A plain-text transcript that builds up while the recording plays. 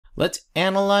Let's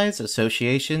analyze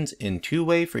associations in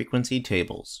two-way frequency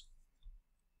tables.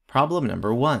 Problem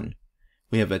number 1.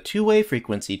 We have a two-way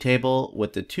frequency table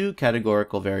with the two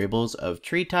categorical variables of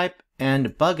tree type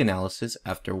and bug analysis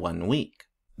after 1 week.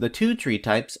 The two tree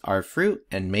types are fruit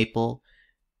and maple,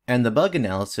 and the bug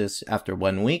analysis after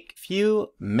 1 week, few,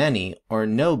 many, or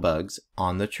no bugs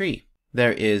on the tree.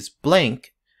 There is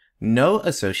blank, no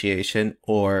association,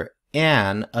 or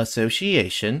an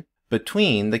association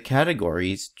between the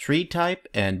categories tree type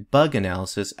and bug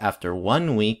analysis after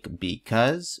 1 week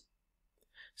because...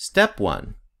 Step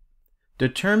 1.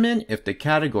 Determine if the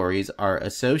categories are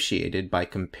associated by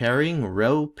comparing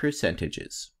row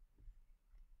percentages.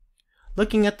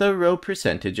 Looking at the row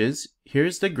percentages,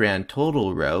 here's the grand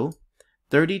total row,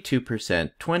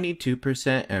 32%,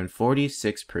 22%, and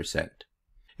 46%.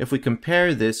 If we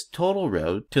compare this total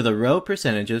row to the row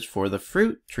percentages for the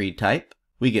fruit tree type,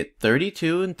 we get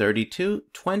 32 and 32,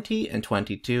 20 and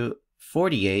 22,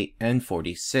 48 and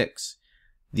 46.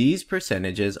 These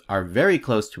percentages are very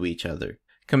close to each other.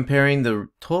 Comparing the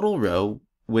total row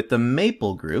with the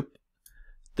maple group,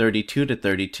 32 to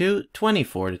 32,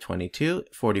 24 to 22,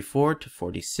 44 to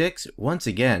 46, once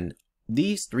again,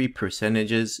 these three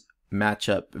percentages match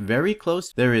up very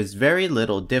close. There is very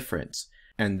little difference,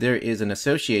 and there is an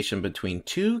association between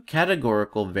two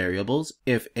categorical variables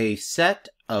if a set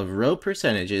of row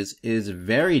percentages is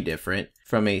very different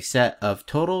from a set of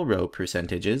total row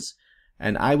percentages,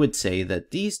 and I would say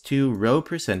that these two row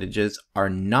percentages are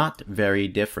not very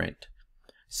different.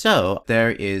 So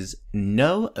there is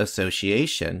no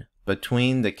association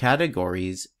between the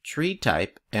categories tree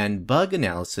type and bug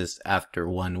analysis after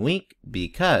 1 week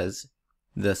because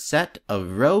the set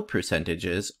of row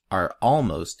percentages are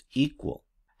almost equal.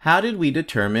 How did we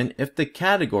determine if the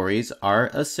categories are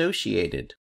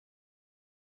associated?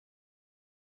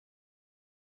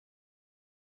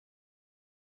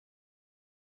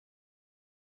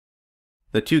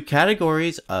 The two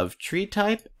categories of tree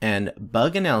type and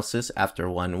bug analysis after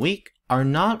 1 week are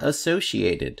not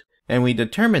associated, and we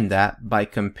determined that by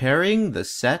comparing the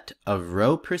set of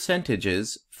row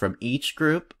percentages from each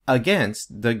group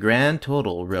against the grand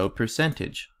total row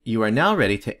percentage. You are now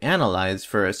ready to analyze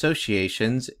for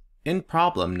associations in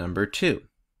problem number 2.